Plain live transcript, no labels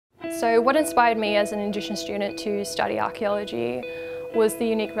So what inspired me as an Indigenous student to study archaeology was the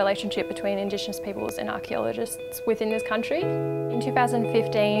unique relationship between Indigenous peoples and archaeologists within this country. In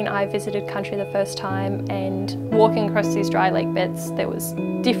 2015 I visited country the first time, and walking across these dry lake beds there was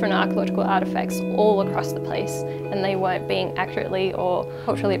different archaeological artefacts all across the place, and they weren't being accurately or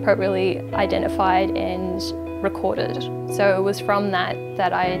culturally appropriately identified and recorded. So it was from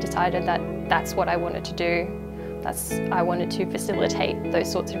that I decided that that's what I wanted to do. I wanted to facilitate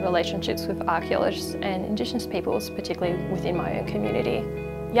those sorts of relationships with archaeologists and Indigenous peoples, particularly within my own community.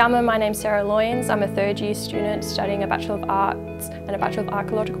 Yama, my name's Sarah Loynes. I'm a third year student studying a Bachelor of Arts and a Bachelor of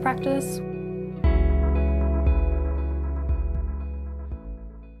Archaeological practice.